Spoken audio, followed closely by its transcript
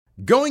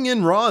Going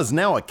In Raw is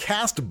now a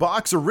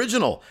CastBox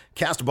original.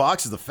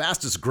 CastBox is the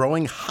fastest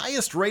growing,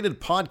 highest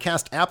rated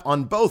podcast app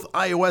on both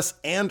iOS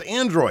and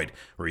Android,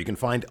 where you can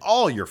find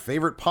all your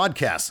favorite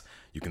podcasts.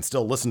 You can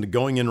still listen to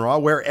Going In Raw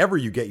wherever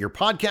you get your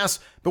podcasts,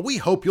 but we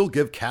hope you'll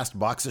give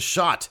CastBox a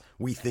shot.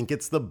 We think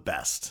it's the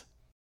best.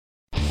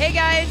 Hey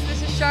guys,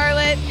 this is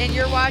Charlotte, and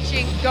you're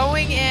watching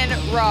Going In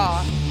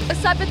Raw.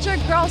 What's up, it's your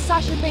girl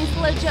Sasha Banks,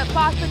 legit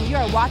boss, and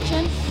you're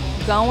watching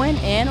Going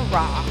In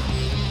Raw.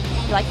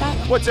 You like that?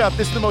 What's up?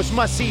 This is the most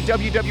must-see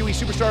WWE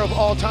superstar of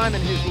all time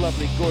and his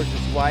lovely,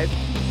 gorgeous wife,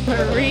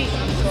 Marie.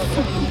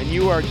 and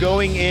you are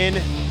going in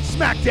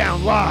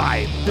SmackDown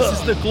Live. This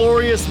is the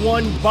glorious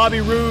one,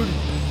 Bobby Roode,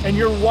 and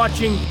you're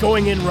watching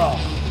Going In Raw.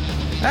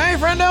 Hey,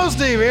 friendo,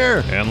 Steve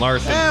here. And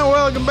Larson. And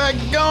welcome back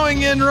to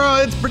Going In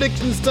Raw. It's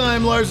predictions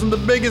time, Larson. The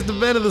biggest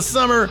event of the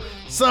summer,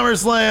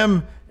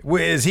 SummerSlam,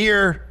 is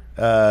here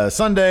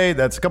Sunday.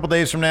 That's a couple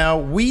days from now.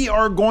 We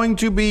are going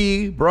to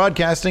be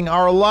broadcasting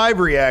our live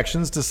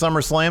reactions to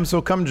SummerSlam,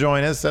 so come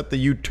join us at the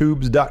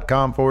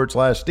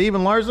youtubes.com/Steve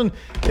and Larson.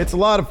 It's a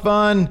lot of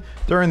fun.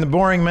 During the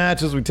boring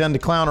matches, we tend to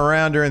clown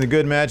around. During the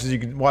good matches, you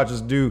can watch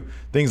us do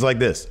things like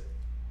this.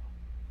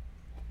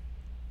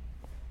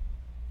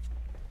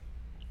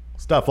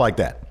 Stuff like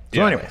that.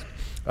 So anyways,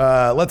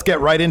 let's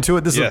get right into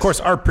it. This is, of course,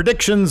 our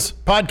predictions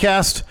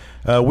podcast.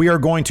 We are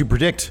going to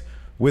predict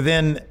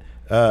within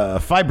a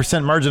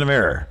 5% margin of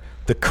error.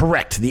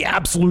 The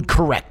absolute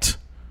correct.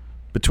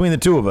 Between the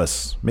two of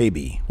us,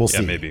 maybe. We'll see.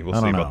 Yeah, maybe.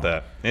 We'll see about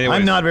that. Anyways,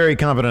 I'm not very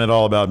confident at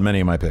all about many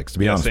of my picks, to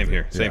be honest.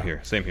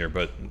 Same here.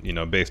 But, you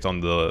know, based on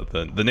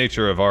the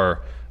nature of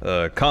our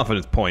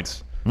confidence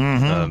points,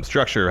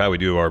 structure, how we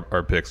do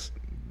our picks,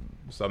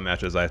 some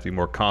matches I have to be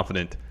more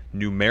confident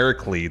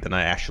numerically than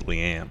I actually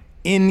am.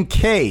 In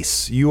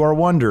case you are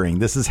wondering,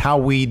 this is how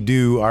we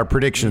do our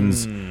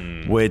predictions,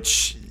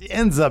 which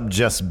ends up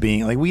just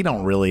being like, we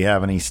don't really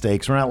have any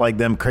stakes. We're not like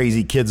them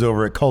crazy kids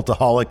over at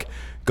Cultaholic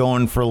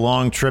going for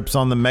long trips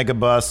on the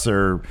megabus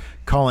or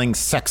calling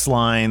sex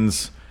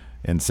lines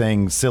and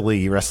saying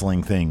silly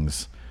wrestling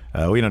things.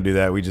 We don't do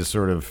that. We just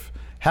sort of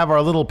have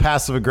our little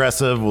passive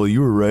aggressive, well,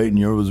 you were right and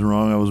you was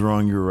wrong, I was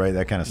wrong, you were right,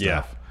 that kind of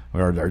stuff.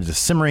 Or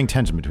just simmering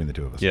tension between the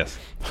two of us. Yes.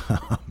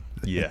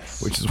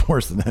 Yes. Which is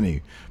worse than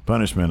any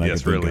punishment I could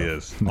think of. Yes, really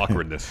is.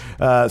 Awkwardness.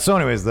 So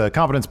anyways, the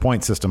confidence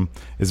point system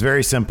is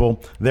very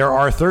simple. There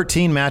are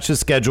 13 matches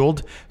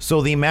scheduled.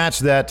 So the match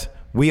that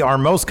we are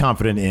most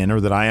confident in,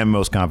 or that I am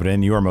most confident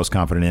in, you are most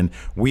confident in,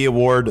 we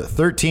award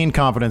 13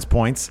 confidence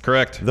points.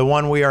 Correct. The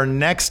one we are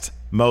next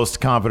most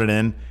confident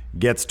in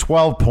gets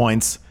 12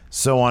 points,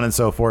 so on and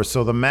so forth.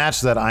 So the match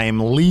that I am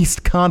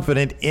least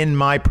confident in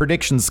my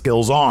prediction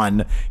skills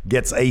on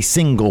gets a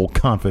single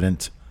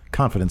confidence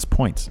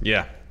point.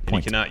 Yeah. And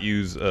you cannot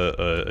use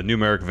a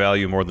numeric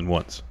value more than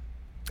once.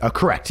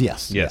 Correct,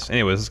 yes. Yes. Yeah.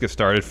 Anyways, let's get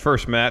started.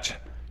 First match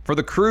for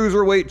the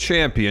Cruiserweight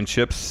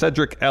Championship,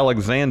 Cedric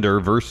Alexander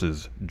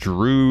versus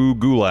Drew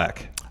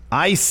Gulak.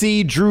 I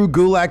see Drew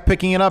Gulak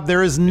picking it up.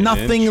 There is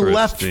nothing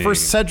left for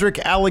Cedric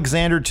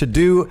Alexander to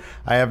do.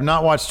 I have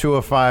not watched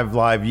 205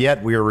 Live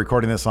yet. We are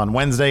recording this on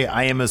Wednesday.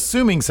 I am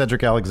assuming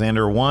Cedric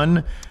Alexander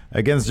won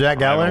against Jack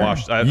Gallagher.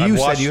 You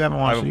said you haven't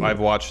watched it. I've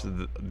watched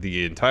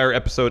the entire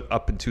episode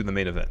up into the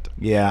main event.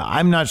 Yeah,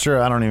 I'm not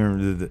sure. I don't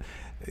even...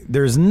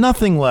 There's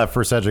nothing left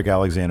for Cedric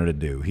Alexander to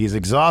do. He's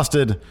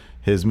exhausted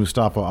his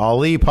Mustafa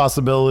Ali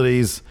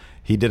possibilities.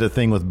 He did a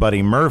thing with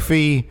Buddy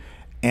Murphy.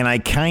 And I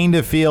kind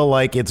of feel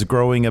like it's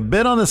growing a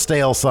bit on the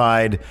stale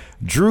side.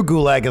 Drew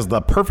Gulak is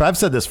the perfect... I've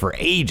said this for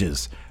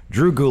ages.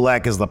 Drew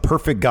Gulak is the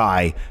perfect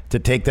guy to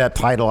take that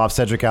title off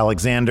Cedric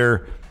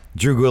Alexander.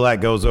 Drew Gulak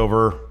goes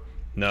over.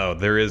 No,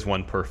 there is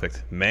one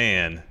perfect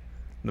man.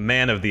 The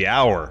man of the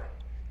hour.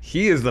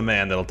 He is the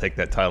man that'll take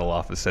that title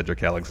off of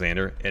Cedric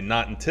Alexander, and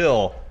not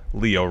until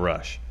Lio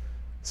Rush.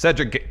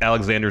 Cedric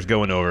Alexander's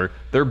going over.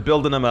 They're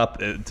building him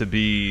up to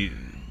be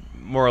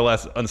more or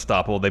less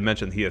unstoppable. They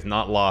mentioned he has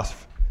not lost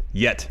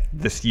yet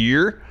this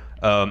year.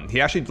 He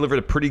actually delivered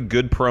a pretty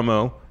good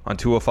promo on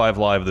 205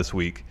 Live this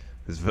week.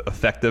 It was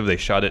effective. They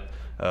shot it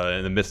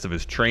in the midst of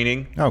his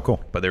training. Oh, cool.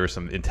 But there was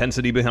some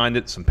intensity behind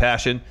it, some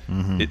passion.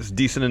 It's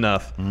decent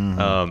enough.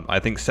 I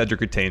think Cedric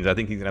retains. I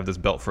think he can have this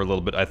belt for a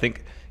little bit. I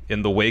think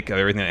in the wake of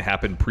everything that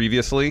happened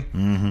previously,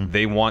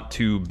 they want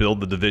to build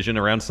the division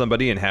around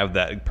somebody and have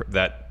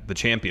that the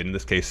champion, in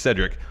this case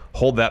Cedric,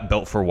 hold that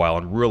belt for a while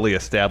and really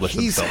establish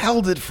He's themselves.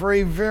 held it for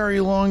a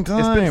very long time.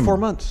 It's been 4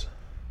 months.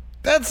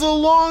 That's a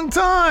long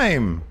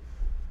time.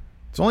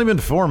 It's only been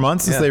 4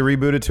 months since they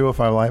rebooted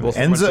 205 Live. Well,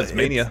 since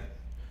Mania.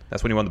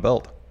 That's when he won the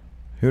belt.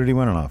 Who did he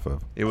win it off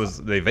of?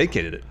 They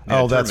vacated it.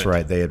 Oh, that's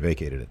right. They had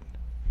vacated it.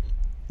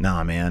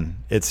 Nah, man.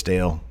 It's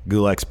stale.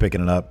 Gulak's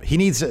picking it up.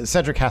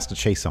 Cedric has to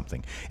chase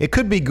something. It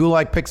could be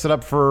Gulak picks it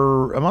up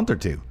for a month or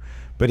two,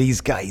 but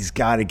he's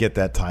got to get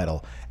that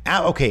title.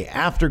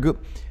 After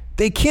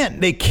they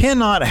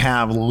cannot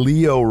have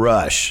Lio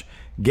Rush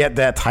get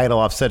that title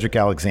off Cedric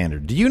Alexander.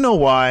 Do you know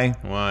why?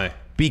 Why?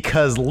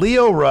 Because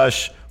Lio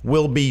Rush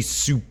will be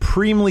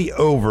supremely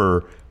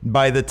over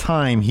by the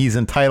time he's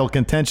in title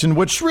contention,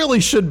 which really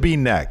should be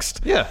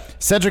next. Yeah.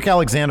 Cedric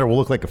Alexander will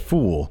look like a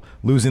fool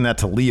losing that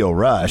to Leo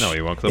Rush. No,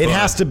 he won't. It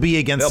has to be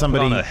against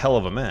somebody. Put on a hell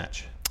of a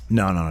match.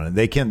 No.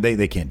 They can't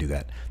do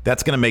that.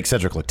 That's going to make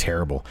Cedric look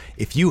terrible.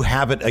 If you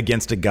have it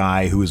against a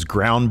guy who is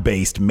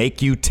ground-based,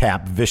 make you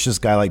tap, vicious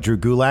guy like Drew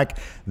Gulak,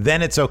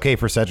 then it's okay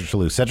for Cedric to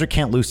lose. Cedric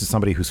can't lose to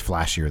somebody who's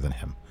flashier than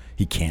him.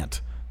 He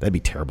can't. That'd be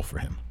terrible for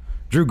him.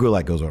 Drew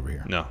Gulak goes over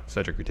here. No,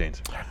 Cedric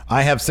retains.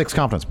 I have 6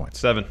 confidence points.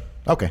 7.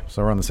 Okay,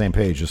 so we're on the same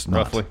page, just not.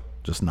 Roughly.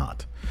 Just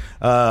not.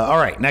 All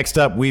right, next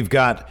up, we've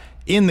got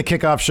in the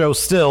kickoff show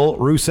still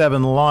Rusev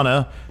and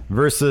Lana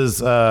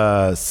versus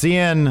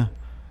Cien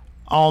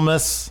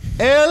Almas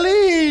El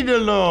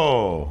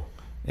Idolo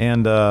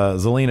and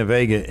Zelina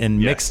Vega in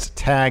mixed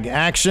tag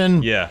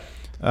action. Yeah.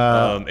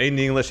 Aiden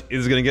English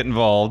is going to get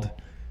involved.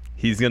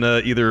 He's going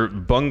to either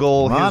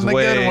bungle his way. Not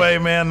in a good way,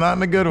 man. Not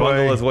in a good way.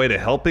 Bungle his way to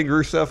helping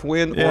Rusev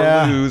win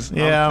or lose.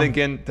 Yeah. I'm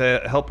thinking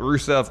to help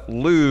Rusev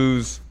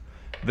lose,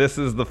 this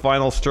is the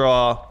final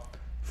straw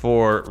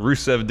for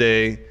Rusev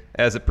Day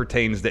as it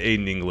pertains to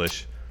Aiden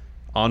English.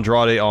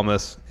 Andrade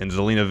Almas and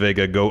Zelina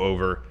Vega go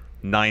over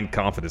 9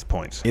 confidence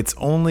points. It's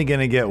only going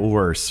to get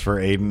worse for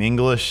Aiden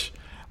English.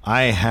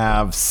 I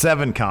have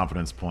 7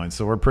 confidence points,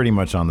 so we're pretty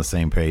much on the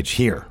same page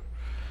here.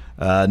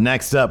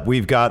 Next up,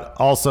 we've got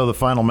also the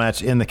final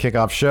match in the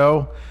kickoff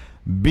show.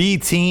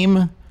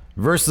 B-Team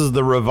versus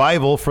the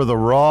Revival for the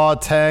Raw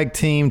Tag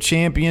Team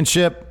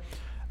Championship.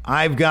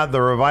 I've got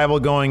the Revival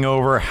going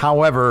over.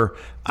 However,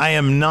 I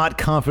am not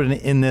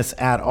confident in this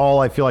at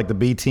all. I feel like the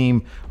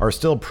B-Team are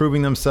still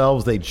proving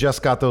themselves. They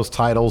just got those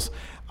titles.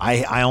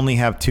 I only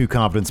have 2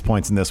 confidence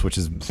points in this, which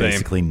is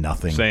basically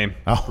nothing. Same.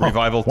 Oh,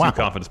 Revival, wow. 2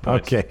 confidence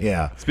points. Okay,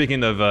 yeah.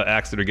 Speaking of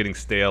acts that are getting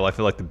stale, I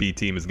feel like the B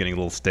team is getting a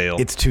little stale.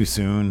 It's too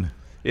soon.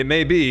 It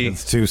may be.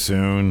 It's too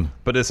soon.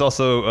 But it's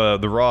also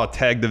the Raw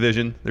tag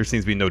division. There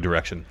seems to be no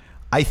direction.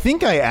 I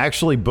think I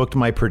actually booked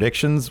my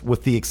predictions,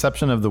 with the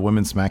exception of the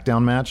Women's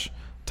SmackDown match,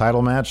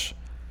 title match,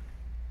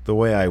 the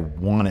way I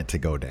want it to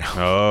go down.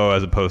 Oh,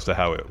 as opposed to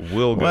how it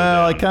will go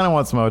Well, down. I kind of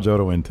want Samoa Joe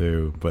to win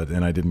too,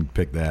 and I didn't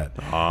pick that.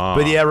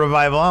 But yeah,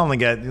 Revival, I only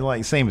got,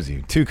 like, same as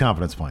you, 2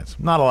 confidence points.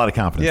 Not a lot of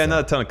confidence. Yeah, there.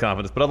 not a ton of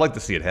confidence, but I'd like to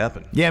see it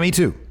happen. Yeah, me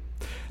too.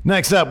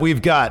 Next up,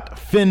 we've got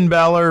Finn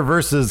Balor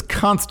versus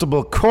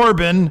Constable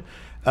Corbin.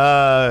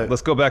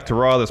 Let's go back to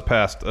Raw this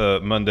past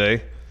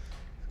Monday.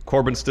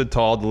 Corbin stood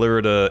tall,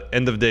 delivered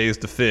end of days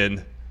to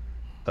Finn.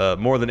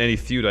 More than any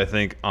feud, I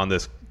think, on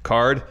this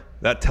card.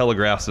 That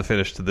telegraphs the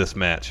finish to this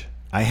match.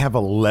 I have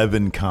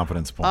 11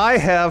 confidence points. I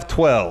have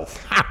 12.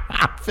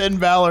 Finn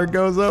Balor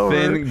goes over.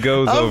 Finn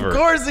goes over. Of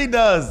course he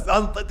does.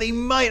 They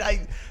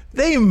might.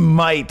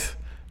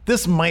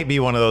 This might be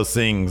one of those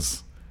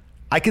things.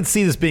 I could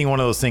see this being one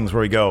of those things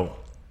where we go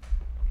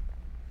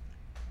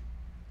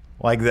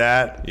like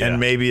that,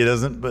 and maybe it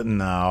doesn't. But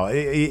no,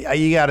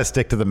 you got to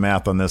stick to the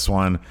math on this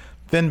one.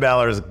 Finn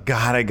Balor's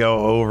got to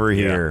go over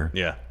here.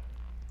 Yeah.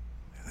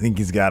 I think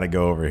he's got to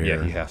go over here.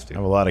 Yeah, he has to. I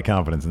have a lot of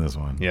confidence in this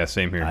one. Yeah,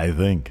 same here. I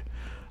think.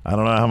 I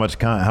don't know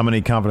how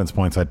many confidence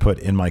points I'd put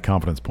in my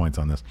confidence points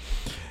on this.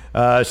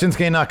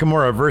 Shinsuke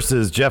Nakamura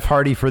versus Jeff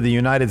Hardy for the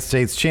United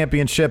States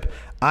Championship.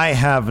 I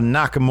have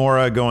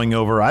Nakamura going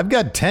over. I've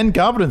got 10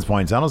 confidence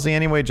points. I don't see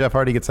any way Jeff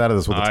Hardy gets out of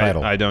this with the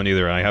title. I don't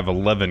either. I have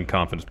 11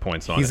 confidence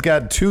points on it. He's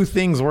got 2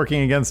 things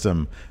working against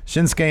him.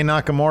 Shinsuke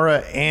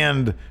Nakamura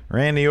and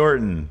Randy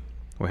Orton.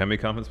 Wait, how many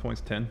confidence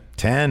points? 10?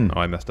 10. Oh,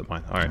 I messed up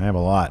mine. All right. I have a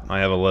lot. I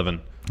have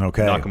 11.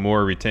 Okay.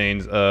 Nakamura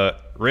retains.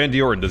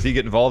 Randy Orton, does he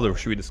get involved, or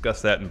should we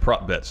discuss that in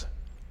prop bets?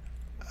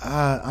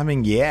 I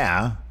mean,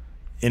 yeah.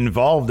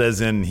 Involved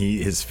as in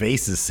his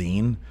face is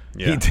seen.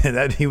 Yeah. He did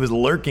that. He was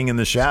lurking in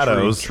the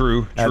shadows.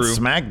 True. At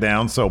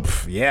SmackDown. So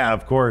yeah,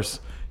 of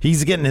course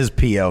he's getting his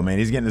PO, man.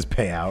 He's getting his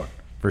payout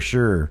for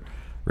sure.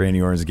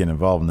 Randy Orton's getting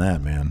involved in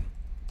that, man.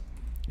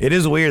 It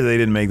is weird that they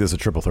didn't make this a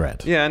triple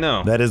threat. Yeah, I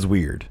know. That is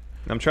weird.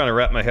 I'm trying to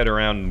wrap my head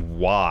around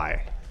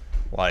why.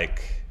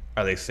 Like,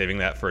 are they saving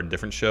that for a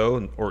different show?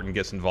 And Orton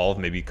gets involved,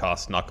 maybe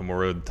costs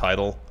Nakamura the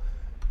title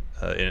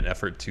in an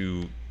effort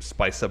to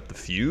spice up the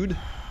feud?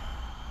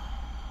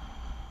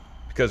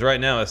 Because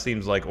right now it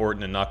seems like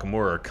Orton and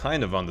Nakamura are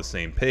kind of on the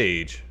same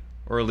page,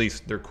 or at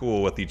least they're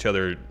cool with each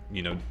other,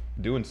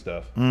 doing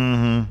stuff.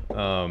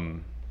 Mm-hmm.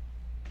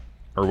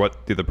 Or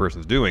what the other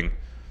person's doing.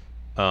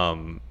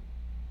 So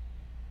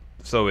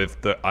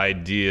if the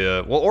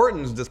idea... Well,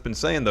 Orton's just been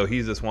saying, though,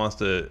 he just wants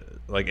to,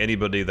 like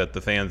anybody that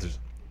the fans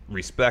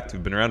respect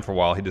who've been around for a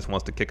while, he just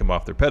wants to kick them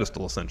off their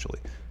pedestal, essentially.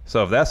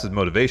 So if that's his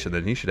motivation,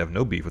 then he should have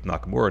no beef with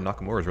Nakamura.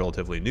 Nakamura is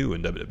relatively new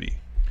in WWE.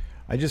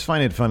 I just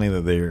find it funny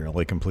that they're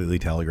like completely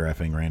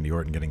telegraphing Randy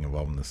Orton getting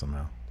involved in this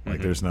somehow.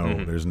 Like there's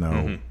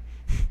no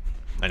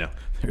I know.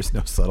 There's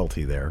no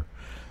subtlety there.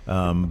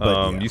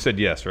 But you said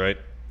yes, right?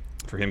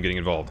 For him getting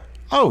involved.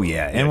 Oh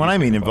yeah, and when I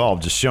mean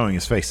involved, just showing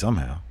his face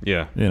somehow.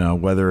 Yeah.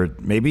 Whether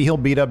maybe he'll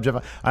beat up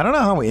Jeff. I don't know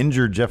how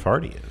injured Jeff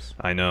Hardy is.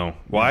 I know.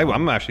 Well,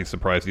 I'm actually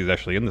surprised he's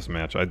actually in this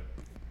match.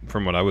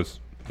 From what I was,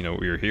 we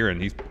were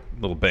hearing, he's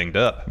a little banged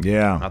up.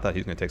 Yeah. I thought he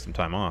was going to take some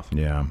time off.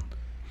 Yeah.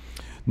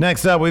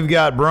 Next up, we've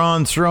got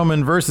Braun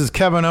Strowman versus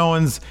Kevin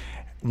Owens.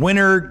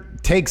 Winner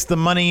takes the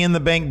Money in the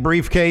Bank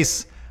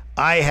briefcase.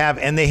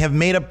 And they have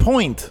made a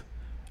point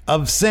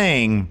of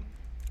saying,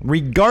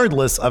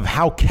 regardless of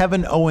how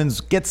Kevin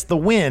Owens gets the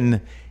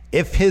win,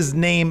 if his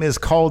name is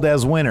called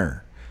as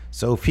winner.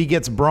 So if he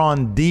gets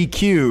Braun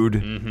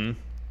DQ'd,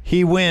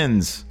 he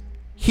wins.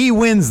 He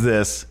wins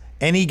this,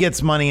 and he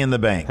gets Money in the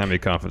Bank. How many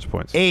confidence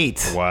points?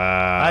 8.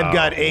 Wow. I've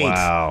got 8.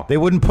 Wow. They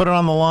wouldn't put it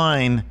on the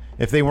line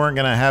if they weren't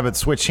going to have it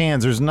switch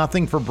hands. There's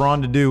nothing for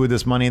Braun to do with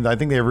this money. I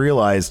think they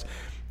realized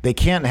they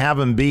can't have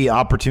him be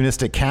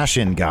opportunistic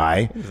cash-in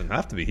guy. He doesn't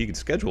have to be. He can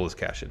schedule his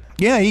cash in.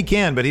 Yeah, he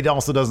can, but he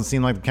also doesn't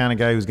seem like the kind of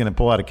guy who's going to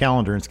pull out a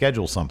calendar and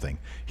schedule something.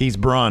 He's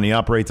Braun. He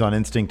operates on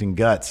instinct and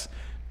guts.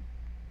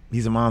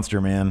 He's a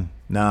monster, man.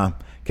 Nah.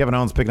 Kevin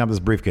Owens picking up this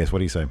briefcase. What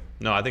do you say?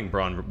 No, I think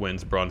Braun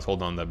wins. Braun's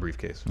holding on to that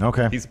briefcase.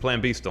 Okay. He's the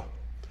plan B still.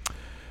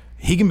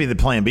 He can be the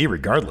plan B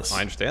regardless.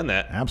 I understand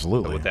that.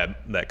 Absolutely. But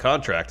with that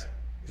contract,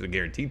 he's a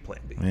guaranteed plan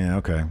B. Yeah,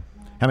 okay.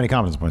 How many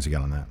confidence points you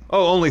got on that?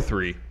 Oh, only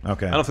 3.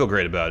 Okay. I don't feel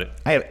great about it.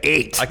 I have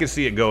 8. I can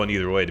see it going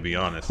either way, to be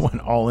honest.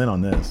 Went all in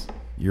on this.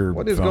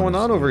 What is going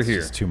on over here?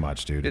 It's too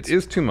much, dude. It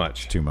is too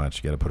much. Too much.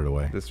 You got to put it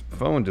away. This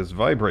phone just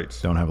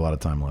vibrates. Don't have a lot of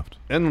time left.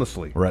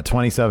 Endlessly. We're at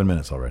 27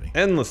 minutes already.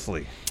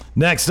 Endlessly.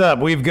 Next up,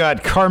 we've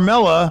got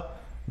Carmella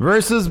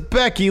versus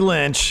Becky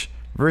Lynch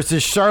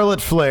versus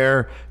Charlotte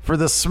Flair for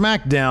the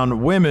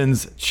SmackDown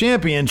Women's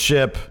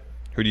Championship.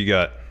 Who do you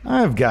got?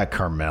 I've got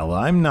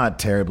Carmella. I'm not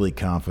terribly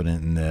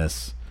confident in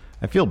this.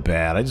 I feel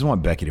bad. I just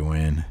want Becky to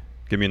win.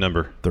 Give me a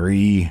number.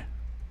 3.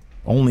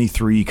 Only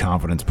 3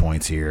 confidence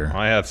points here.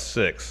 I have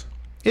 6.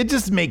 It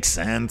just makes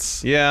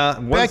sense. Yeah.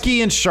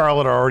 Becky and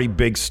Charlotte are already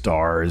big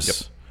stars. Yep.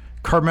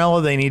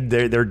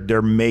 Carmella,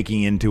 they're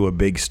making into a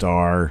big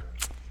star.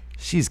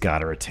 She's got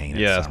to retain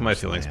it. Yeah, that's my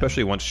feeling.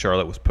 Especially once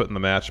Charlotte was put in the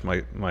match,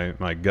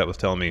 my gut was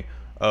telling me,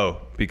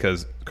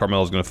 because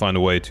Carmella's going to find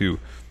a way to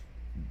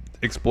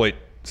exploit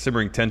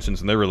simmering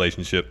tensions in their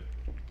relationship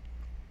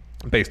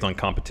based on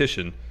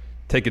competition,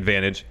 take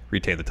advantage,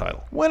 retain the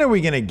title. When are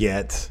we going to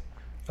get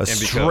a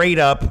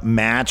straight-up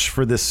match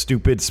for this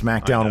stupid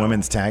SmackDown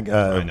Women's Tag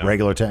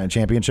regular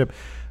championship?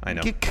 I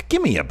know.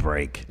 Give me a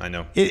break. I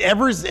know.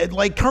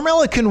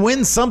 Carmella can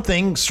win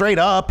something straight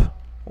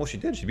up. Well, she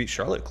did. She beat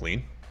Charlotte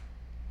clean.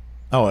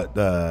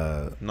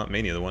 Oh, not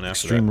Mania, the one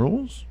after Extreme that.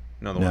 Rules?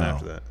 No, the one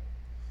after that.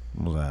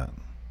 What was that?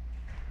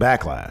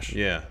 Backlash.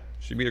 Yeah,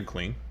 she beat her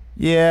clean.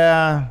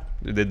 Yeah.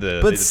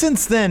 But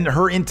since then,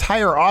 her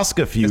entire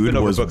Asuka feud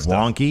was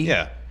wonky.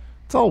 Yeah.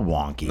 It's all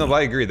wonky. No, but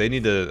I agree. They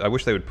need to. I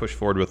wish they would push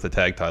forward with the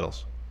tag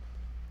titles.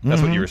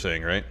 That's what you were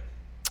saying, right?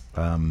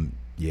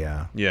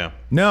 Yeah. Yeah.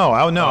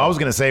 I was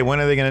going to say, when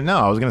are they going to? No,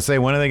 I was going to say,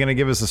 when are they going to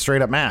give us a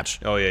straight up match?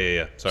 Oh,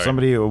 yeah. Sorry.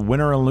 Somebody, a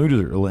winner and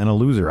a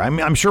loser.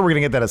 I'm sure we're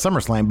going to get that at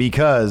SummerSlam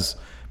because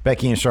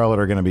Becky and Charlotte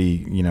are going to be,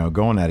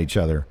 going at each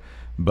other.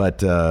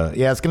 But,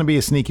 it's going to be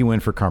a sneaky win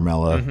for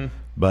Carmella. Mm-hmm.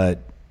 But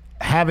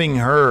having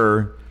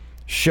her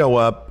show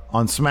up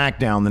on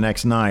SmackDown the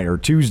next night or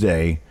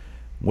Tuesday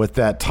with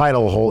that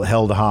title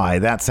held high,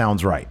 that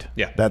sounds right.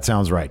 Yeah. That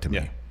sounds right to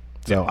me.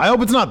 So I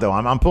hope it's not, though.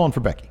 I'm pulling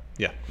for Becky.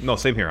 Yeah. No,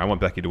 same here. I want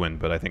Becky to win,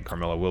 but I think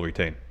Carmella will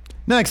retain.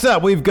 Next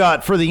up, we've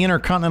got for the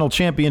Intercontinental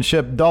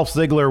Championship, Dolph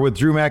Ziggler with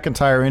Drew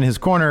McIntyre in his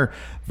corner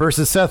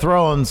versus Seth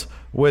Rollins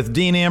with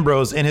Dean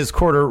Ambrose in his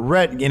corner,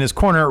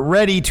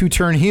 ready to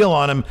turn heel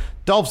on him.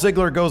 Dolph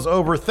Ziggler goes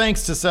over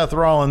thanks to Seth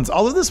Rollins,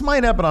 although this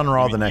might happen on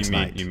Raw the next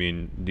night. You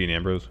mean Dean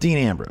Ambrose? Dean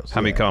Ambrose.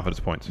 How many confidence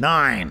points?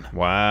 9.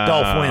 Wow.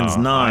 Dolph wins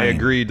 9. I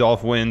agree.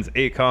 Dolph wins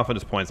 8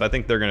 confidence points. I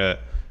think they're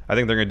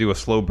gonna do a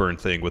slow burn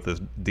thing with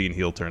this Dean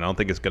heel turn. I don't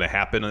think it's gonna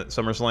happen at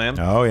SummerSlam.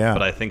 Oh yeah.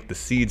 But I think the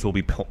seeds will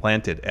be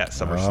planted at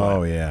SummerSlam.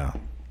 Oh yeah.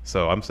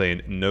 So I'm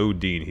saying no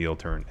Dean heel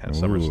turn at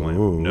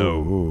SummerSlam.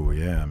 No. Ooh,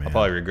 yeah, man. I'll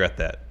probably regret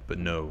that, but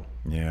no.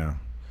 Yeah.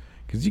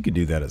 Because you could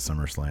do that at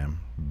SummerSlam.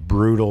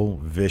 Brutal,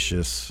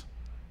 vicious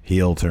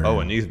heel turn.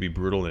 Oh, it needs to be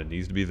brutal and it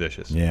needs to be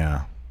vicious.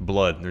 Yeah.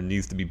 Blood. There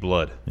needs to be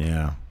blood.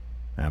 Yeah.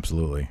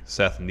 Absolutely.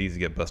 Seth needs to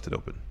get busted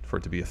open for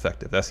it to be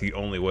effective. That's the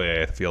only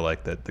way I feel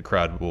like that the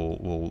crowd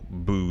will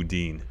boo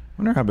Dean.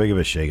 I wonder how big of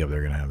a shakeup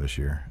they're going to have this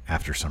year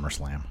after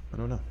SummerSlam. I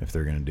don't know if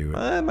they're going to do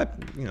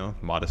it.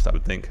 Modest, I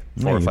would think.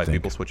 4 or 5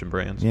 people switching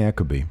brands. Yeah, it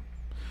could be.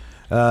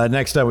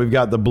 Next up, we've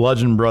got the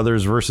Bludgeon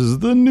Brothers versus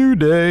the New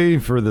Day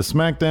for the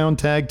SmackDown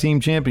Tag Team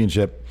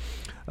Championship.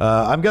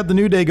 I've got the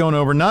New Day going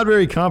over. Not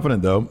very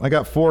confident, though. I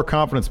got 4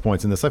 confidence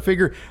points in this. I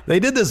figure they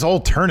did this whole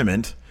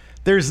tournament.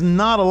 There's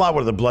not a lot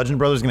where the Bludgeon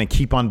Brothers going to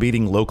keep on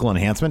beating local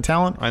enhancement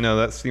talent. I know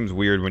that seems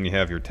weird when you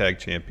have your tag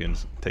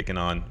champions taking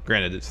on.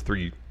 Granted, it's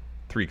three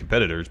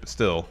competitors, but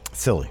still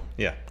silly.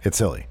 Yeah, it's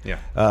silly.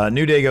 Yeah.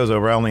 New Day goes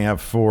over. I only have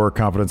 4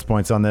 confidence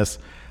points on this.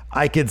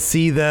 I could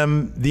see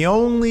them. The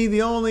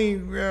only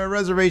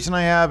reservation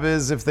I have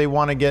is if they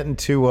want to get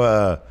into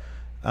a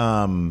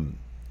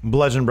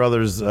Bludgeon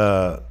Brothers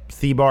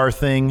T-Bar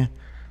thing.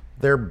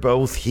 They're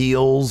both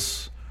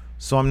heels.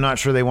 So I'm not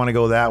sure they want to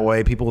go that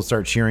way. People will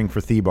start cheering for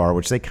T-Bar,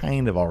 which they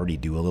kind of already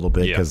do a little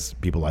bit because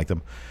people like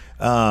them.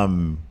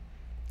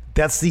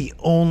 That's the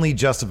only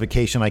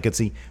justification I could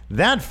see.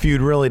 That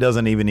feud really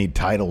doesn't even need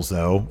titles,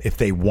 though, if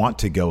they want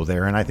to go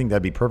there. And I think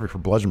that'd be perfect for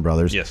Bludgeon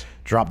Brothers. Yes.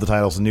 Drop the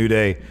titles New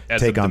Day,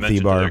 As take a on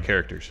dimension to Thebar. their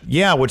characters.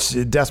 Yeah, which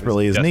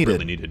desperately is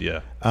Desperately needed. needed,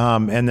 yeah.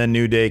 And then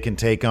New Day can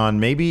take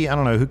on maybe, I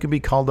don't know, who could be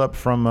called up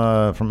from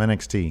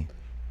NXT?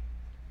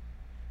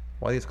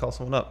 Why do you just call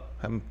someone up?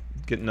 Have them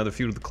get another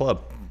feud with the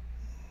club.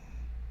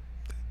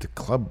 The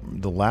club.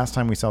 The last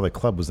time we saw the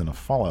club was in a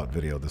Fallout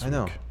video this week. I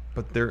know,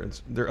 but they're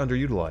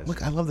underutilized.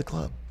 Look, I love the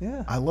club.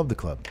 Yeah. I love the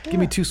club. Give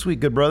me Too Sweet,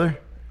 good brother.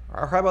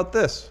 Or how about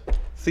this?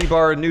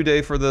 Thebar and New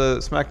Day for the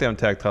SmackDown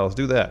tag titles.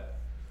 Do that.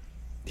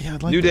 Yeah,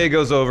 I'd like New that. Day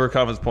goes over.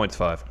 Conference points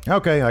 5.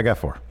 Okay, I got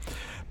 4.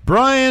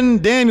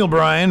 Daniel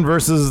Bryan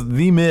versus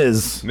The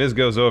Miz. Miz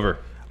goes over.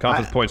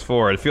 Conference points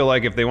 4. I feel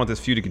like if they want this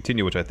feud to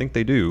continue, which I think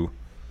they do,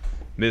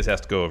 Miz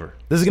has to go over.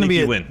 This is going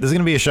Sneaky to be win. this is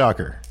going to be a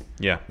shocker.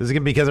 Yeah. This is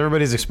going to be because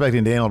everybody's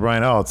expecting Daniel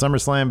Bryan. Oh, it's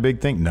SummerSlam,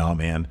 big thing. No,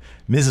 man.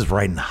 Miz is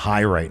riding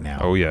high right now.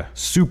 Oh, yeah.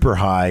 Super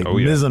high. Oh,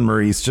 yeah. Miz and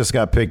Maurice just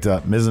got picked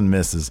up. Miz and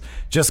Mrs.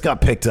 just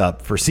got picked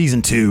up for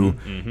season 2.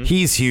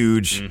 He's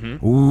huge.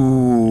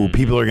 Ooh,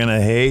 people are going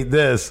to hate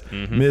this.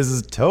 Miz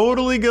is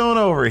totally going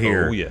over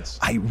here. Oh, yes.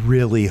 I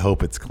really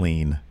hope it's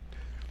clean.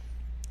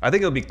 I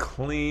think it'll be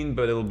clean,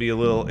 but it'll be a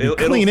little...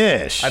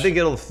 Clean-ish. I think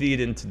it'll feed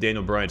into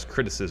Daniel Bryan's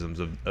criticisms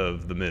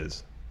of The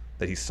Miz,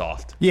 that he's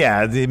soft.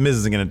 Yeah, the Miz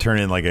isn't going to turn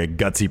in like a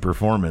gutsy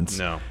performance.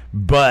 No.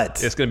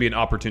 But... It's going to be an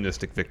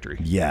opportunistic victory.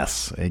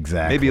 yes,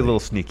 exactly. Maybe a little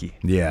sneaky.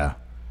 Yeah.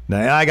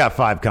 Now, I got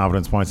 5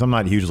 confidence points. I'm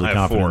not hugely I have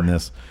confident 4. in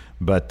this,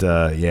 but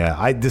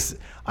yeah,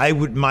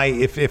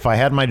 if I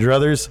had my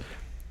druthers,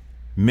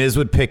 Miz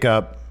would pick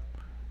up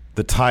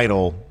the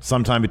title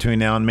sometime between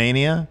now and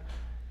Mania,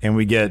 and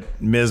we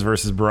get Miz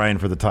versus Bryan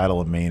for the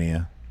title at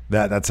Mania.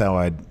 That's how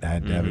I'd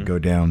have it go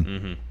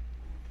down.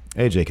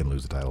 AJ can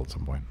lose the title at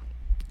some point.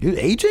 Dude,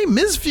 AJ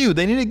Miz feud.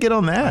 They need to get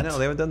on that. I know,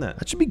 they haven't done that.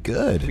 That should be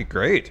good. That'd be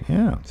great.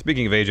 Yeah.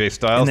 Speaking of AJ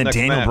Styles, And then next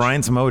Daniel match.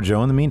 Bryan, Samoa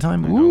Joe in the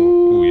meantime.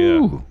 Ooh,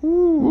 yeah.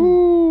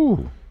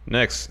 Ooh.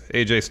 Next,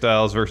 AJ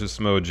Styles versus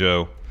Samoa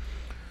Joe.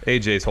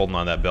 AJ's holding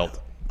on that belt.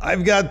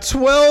 I've got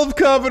 12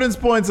 confidence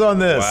points on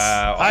this.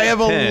 Wow, I have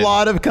 10. a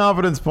lot of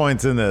confidence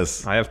points in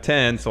this. I have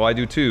 10, so I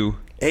do 2.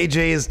 AJ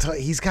is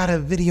he's got a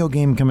video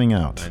game coming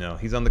out. I know.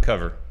 He's on the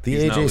cover. The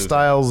He's not AJ losing.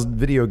 Styles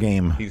video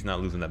game. He's not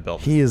losing that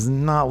belt. He is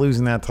not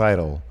losing that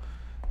title.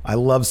 I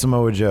love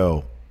Samoa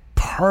Joe.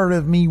 Part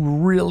of me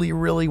really,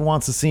 really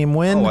wants to see him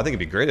win. Oh, I think it'd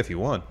be great if he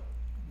won.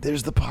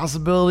 There's the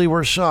possibility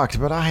we're shocked,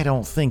 but I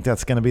don't think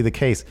that's going to be the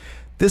case.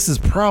 This is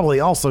probably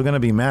also going to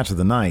be match of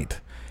the night.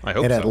 I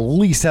hope it so. at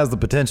least has the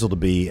potential to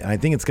be, and I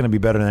think it's going to be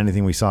better than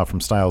anything we saw from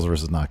Styles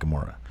versus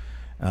Nakamura.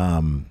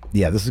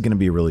 Yeah, this is going to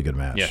be a really good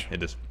match. Yeah,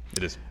 it is.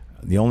 It is.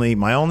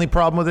 My only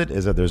problem with it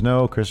is that there's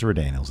no Christopher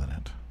Daniels in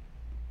it.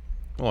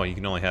 Well, you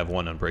can only have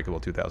one Unbreakable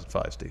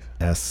 2005, Steve.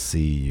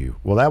 SCU.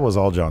 Well, that was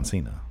all John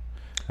Cena.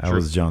 That True.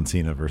 was John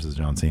Cena versus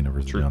John Cena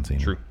versus John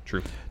Cena.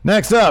 True.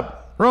 Next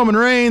up, Roman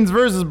Reigns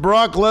versus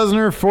Brock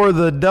Lesnar for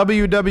the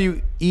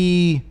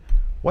WWE.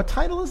 What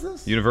title is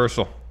this?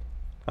 Universal.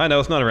 I know,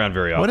 it's not around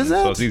very often. What is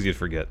that? So it's easy to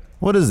forget.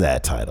 What is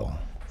that title?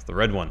 It's the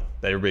red one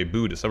that everybody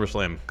booed at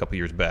SummerSlam a couple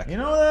years back You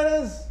know what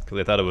that is? because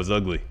they thought it was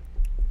ugly.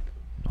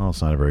 Oh,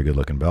 it's not a very good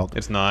looking belt.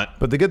 It's not.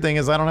 But the good thing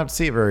is I don't have to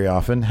see it very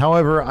often.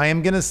 However, I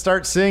am going to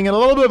start seeing it a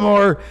little bit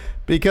more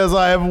because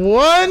I have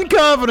 1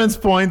 confidence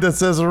point that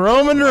says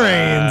Roman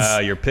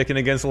Reigns. You're picking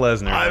against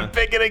Lesnar. I'm huh?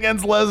 picking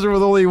against Lesnar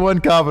with only 1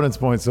 confidence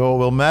point, so it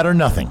will matter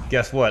nothing.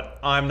 Guess what?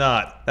 I'm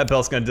not. That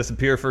belt's going to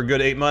disappear for a good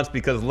 8 months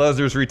because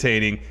Lesnar's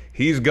retaining.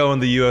 He's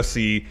going to the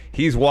UFC.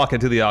 He's walking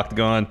to the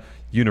octagon.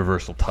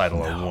 Universal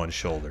title on one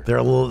shoulder.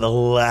 They'll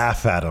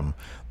laugh at him.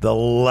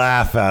 They'll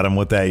laugh at him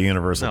with that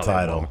Universal No, they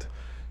title. won't.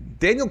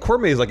 Daniel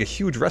Cormier is like a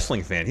huge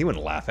wrestling fan. He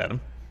wouldn't laugh at him.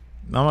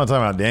 I'm not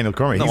talking about Daniel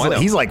Cormier. No, I know.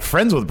 He's like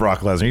friends with Brock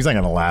Lesnar. He's not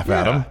going to laugh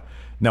at Yeah. him.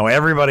 No,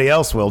 everybody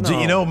else will. No,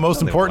 You know,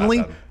 most no, they won't importantly,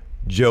 laugh at him.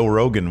 Joe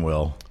Rogan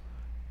will.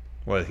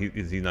 What,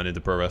 is he not into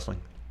pro wrestling?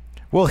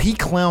 Well, he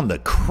clowned the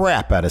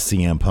crap out of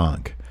CM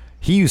Punk.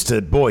 He used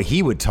to,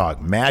 he would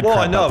talk mad Well,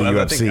 crap I know, about the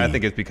but UFC. I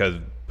think it's because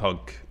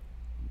Punk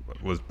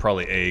was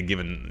probably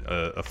given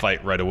a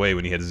fight right away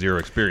when he had 0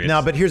 experience.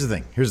 No, but here's the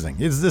thing. I think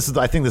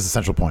this is a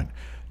central point.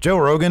 Joe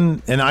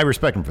Rogan, and I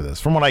respect him for this.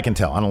 From what I can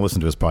tell, I don't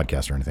listen to his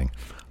podcast or anything,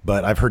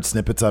 but I've heard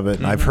snippets of it,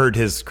 and I've heard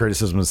his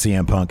criticism of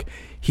CM Punk.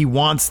 He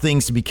wants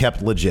things to be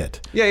kept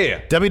legit. Yeah.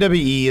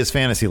 WWE is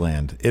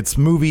Fantasyland. It's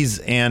movies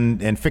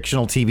and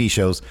fictional TV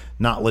shows,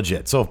 not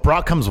legit. So if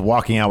Brock comes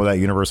walking out with that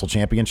Universal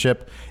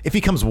Championship, if he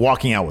comes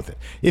walking out with it,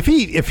 if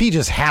he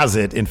just has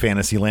it in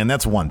Fantasyland,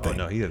 that's one Oh, thing.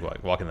 no, he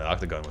could walk in the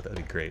octagon with it.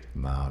 That'd be great.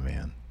 Nah,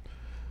 man.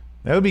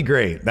 That would be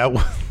great. That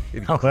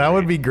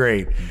would be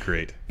great.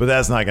 Great. But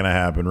that's not going to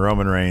happen.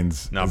 Roman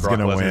Reigns Now is Brock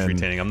going to Lesnar's win.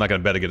 retaining. I'm not going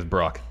to bet against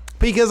Brock.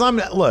 Because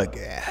look,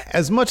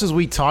 as much as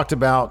we talked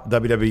about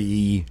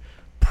WWE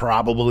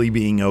probably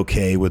being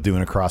okay with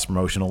doing a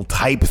cross-promotional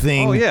type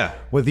thing Oh, yeah.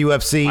 with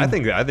UFC. I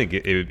think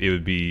it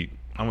would be,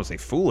 I won't say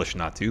foolish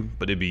not to,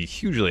 but it'd be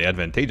hugely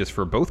advantageous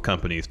for both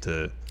companies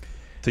to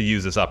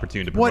use this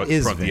opportunity to What promote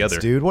is front Vince, the other.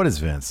 dude? What is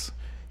Vince?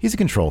 He's a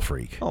control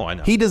freak. Oh, I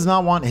know. He does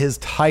not want his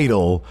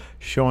title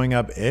showing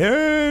up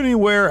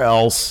anywhere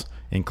else,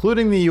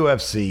 including the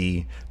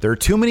UFC. There are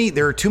too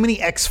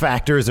many X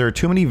factors. There are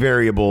too many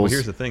variables. Well,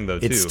 here's the thing, though,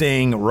 too. It's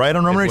staying right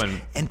on Roman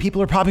Reigns. And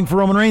people are popping for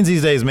Roman Reigns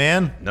these days,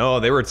 man. No,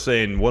 they were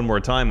saying one more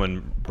time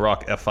when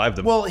Brock F5'd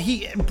him. Well,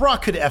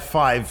 Brock could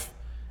F5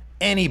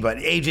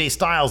 anybody. AJ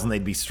Styles, and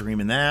they'd be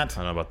streaming that.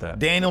 I don't know about that.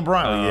 Daniel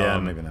Bryan. Yeah,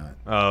 maybe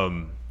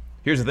not.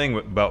 Here's the thing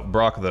about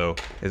Brock, though,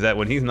 is that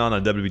when he's not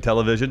on WWE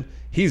television,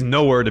 he's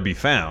nowhere to be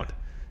found.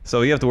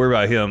 So you have to worry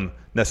about him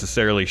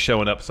necessarily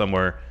showing up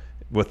somewhere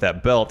with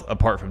that belt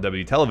apart from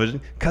WWE television,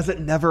 because it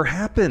never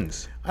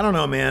happens. I don't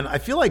know, man. I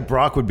feel like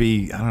Brock would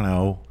be, I don't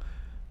know,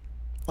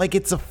 like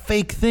it's a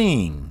fake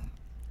thing.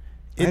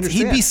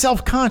 He'd be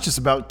self-conscious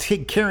about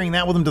carrying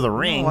that with him to the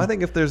ring. No, I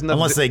think if there's enough...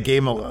 Unless they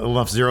gave him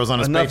enough zeros on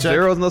his paycheck. Enough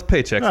zeros on those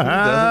paychecks. He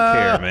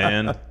doesn't care,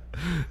 man.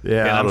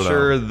 Yeah, and I'm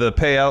sure the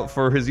payout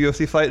for his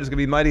UFC fight is going to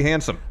be mighty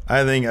handsome.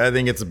 I think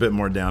it's a bit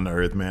more down to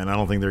earth, man. I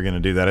don't think they're going to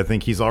do that. I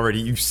think he's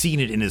already, you've seen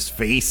it in his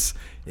face,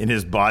 in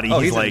his body. Oh,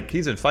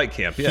 he's in fight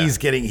camp. Yeah,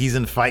 he's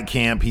in fight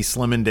camp. He's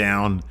slimming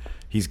down.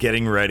 He's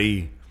getting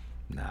ready.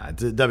 Nah,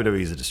 WWE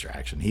is a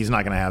distraction. He's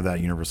not going to have that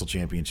Universal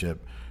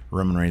Championship.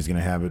 Roman Reigns is going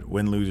to have it,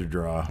 win, lose, or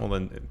draw. Well,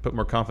 then put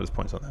more confidence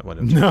points on that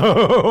one.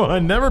 No, I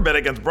never bet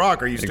against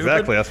Brock. Are you stupid?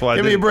 Exactly. That's why.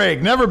 Give me a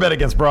break. Never bet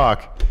against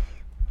Brock.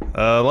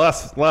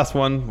 Last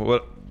one.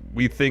 What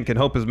we think and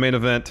hope is main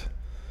event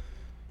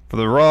for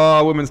the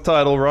Raw Women's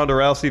Title: Ronda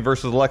Rousey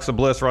versus Alexa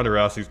Bliss. Ronda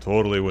Rousey's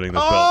totally winning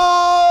this belt.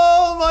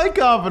 Oh, my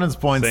confidence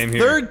points. Same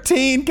here.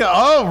 13.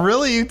 Oh,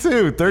 really? You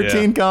too?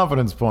 13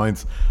 confidence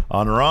points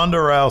on Ronda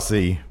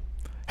Rousey.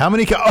 How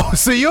many?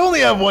 So you only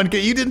have one.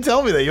 You didn't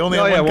tell me that. You only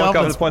have one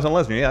confidence points on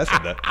Lesnar. Yeah, I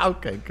said that.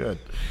 Okay, good.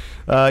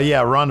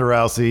 Yeah, Ronda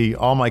Rousey,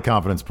 all my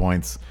confidence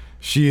points.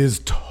 She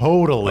is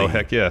totally. Oh,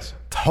 heck yes.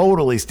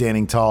 Totally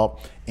standing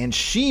tall. And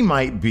she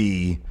might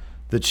be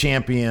the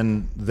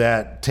champion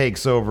that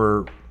takes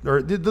over,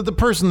 or the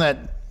person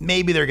that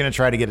maybe they're going to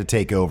try to get to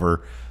take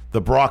over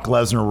the Brock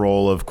Lesnar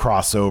role of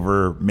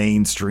crossover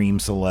mainstream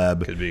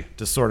celeb. Could be.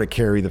 To sort of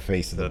carry the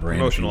face of the brand.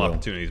 Promotional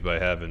opportunities by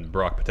having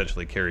Brock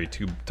potentially carry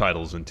 2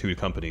 titles in 2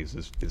 companies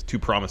is too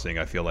promising,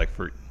 I feel like,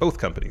 for both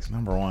companies.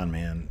 Number one,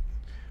 man.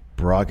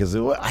 Brock is,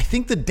 I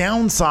think the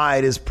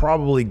downside is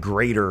probably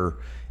greater.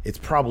 It's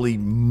probably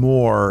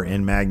more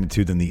in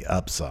magnitude than the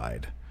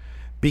upside.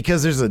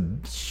 Because there's a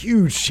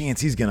huge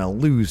chance he's going to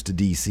lose to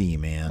DC,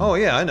 man. Oh,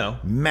 yeah, I know.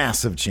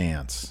 Massive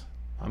chance.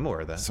 I'm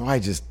aware of that. So I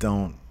just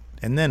don't.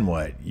 And then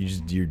what?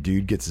 Your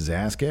dude gets his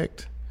ass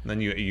kicked? And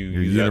then you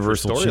Your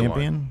Universal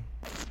Champion?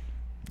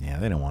 Yeah,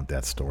 they don't want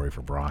that story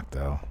for Brock,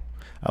 though.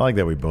 I like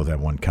that we both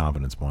have one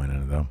confidence point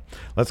in it, though.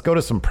 Let's go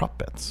to some prop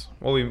bets.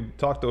 Well, we've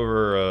talked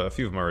over a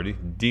few of them already.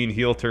 Dean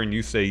heel turn,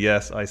 you say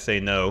yes, I say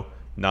no.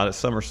 Not at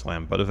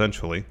SummerSlam, but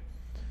eventually.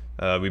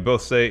 We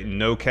both say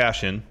no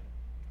cash in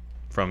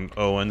from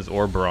Owens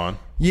or Braun.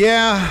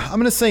 Yeah, I'm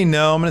going to say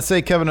no. I'm going to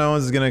say Kevin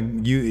Owens is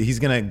going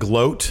to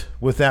gloat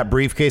with that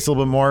briefcase a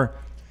little bit more.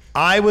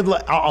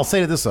 I'll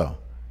say this though.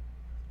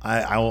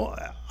 I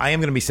am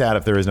going to be sad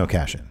if there is no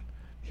cash in.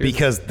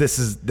 Because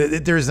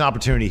there is an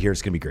opportunity here.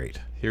 It's going to be great.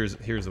 Here's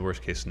the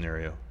worst case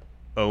scenario.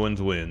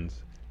 Owens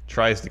wins,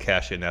 tries to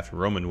cash in after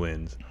Roman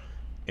wins,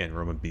 and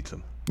Roman beats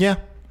him. Yeah.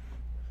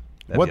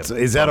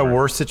 Is that a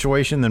worse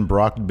situation than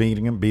Brock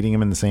beating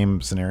him in the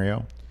same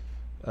scenario?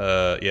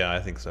 Yeah, I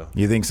think so.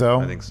 You think so?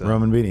 I think so.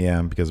 Roman beating,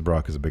 yeah, because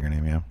Brock is a bigger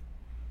name, yeah.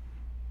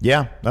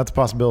 Yeah, that's a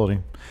possibility.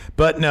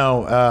 But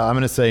no, I'm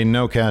going to say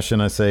no cash in.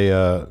 I say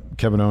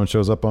Kevin Owens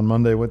shows up on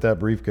Monday with that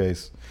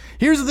briefcase.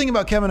 Here's the thing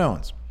about Kevin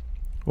Owens.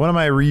 One of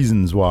my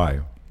reasons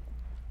why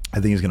I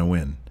think he's going to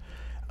win.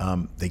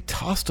 They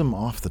tossed him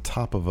off the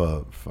top of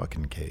a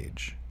fucking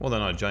cage. Well,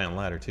 then on a giant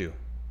ladder, too.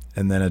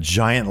 And then a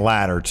giant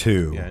ladder,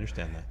 too. Yeah, I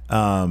understand that.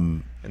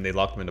 And they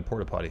locked him in a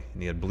porta potty,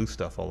 and he had blue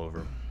stuff all over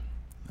him.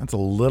 That's a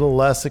little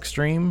less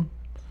extreme.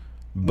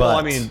 But well,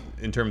 I mean,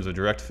 in terms of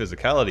direct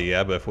physicality,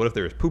 yeah, but what if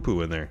there's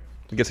poo-poo in there?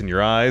 It gets in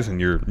your eyes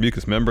and your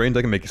mucous membranes.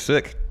 That can make you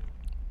sick.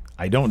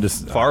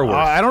 Far worse.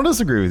 I don't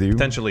disagree with you.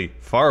 Potentially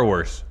far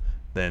worse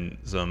than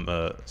some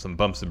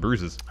bumps and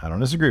bruises. I don't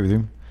disagree with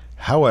you.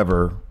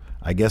 However,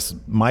 I guess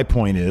my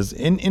point is,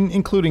 in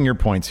including your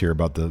points here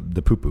about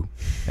the poo-poo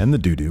and the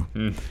doo-doo,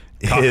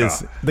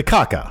 is the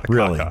caca,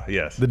 really. Caca,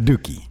 yes. The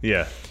dookie.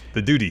 Yeah,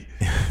 the duty.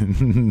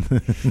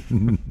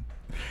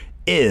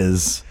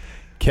 Is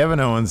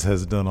Kevin Owens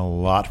has done a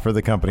lot for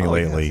the company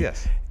lately.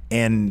 Yes.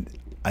 And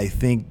I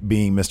think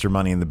being Mr.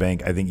 Money in the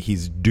Bank, I think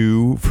he's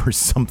due for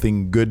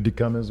something good to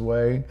come his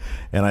way.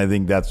 And I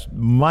think that's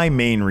my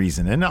main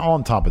reason. And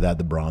on top of that,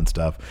 the Braun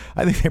stuff.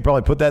 I think they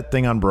probably put that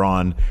thing on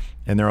Braun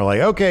and they were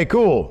like, okay,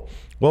 cool.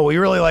 Well, we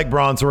really like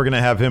Braun, so we're going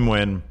to have him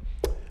win.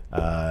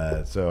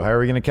 So how are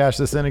we going to cash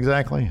this in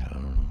exactly? I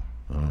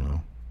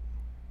don't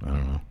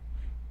know.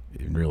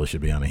 It really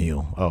should be on a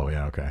heel. Oh,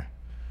 yeah, okay.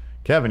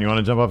 Kevin, you want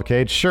to jump off a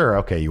cage? Sure.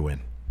 Okay, you win.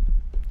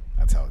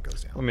 That's how it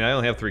goes down. I mean, I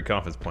only have 3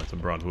 confidence points on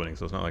Braun's winning,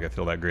 so it's not like I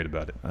feel that great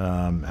about it.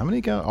 How many?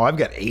 I've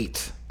got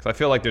 8. Because I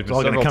feel like there's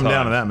been several come times,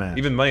 down to that match.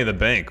 Even Money in the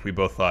Bank, we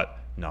both thought,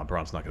 no,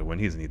 Braun's not going to win.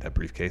 He doesn't need that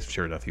briefcase.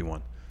 Sure enough, he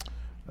won.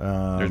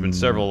 There's been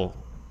several.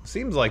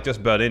 Seems like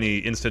just about any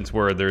instance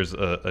where there's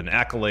an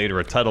accolade or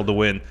a title to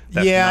win.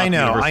 That's Yeah,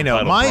 not I know.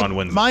 Title, Braun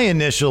wins. My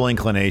initial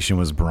inclination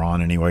was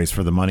Braun, anyways,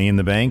 for the Money in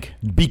the Bank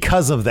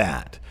because of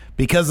that.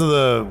 Because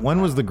of when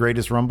was the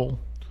Greatest Rumble?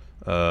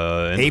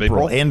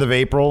 End of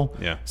April.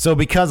 Yeah. So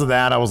because of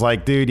that, I was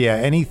like, dude, yeah,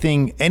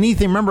 anything.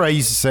 Remember, I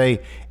used to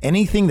say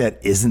anything that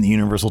isn't the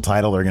Universal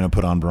title, they're going to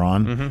put on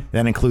Braun. Mm-hmm.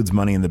 That includes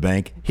Money in the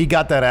Bank. He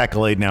got that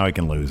accolade. Now he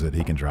can lose it.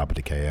 He can drop it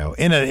to KO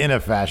in a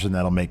fashion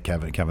that'll make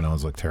Kevin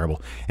Owens look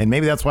terrible. And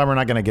maybe that's why we're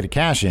not going to get a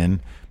cash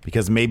in,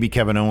 because maybe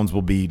Kevin Owens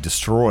will be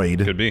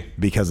destroyed. Could be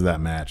because of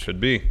that match. Could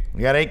be.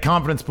 We got 8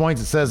 confidence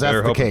points. It says that's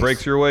the hope case. it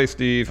breaks your way,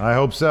 Steve. I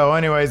hope so.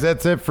 Anyways,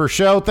 that's it for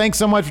show. Thanks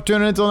so much for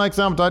tuning in. Until next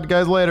time, talk to you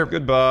guys later.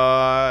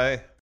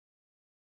 Goodbye.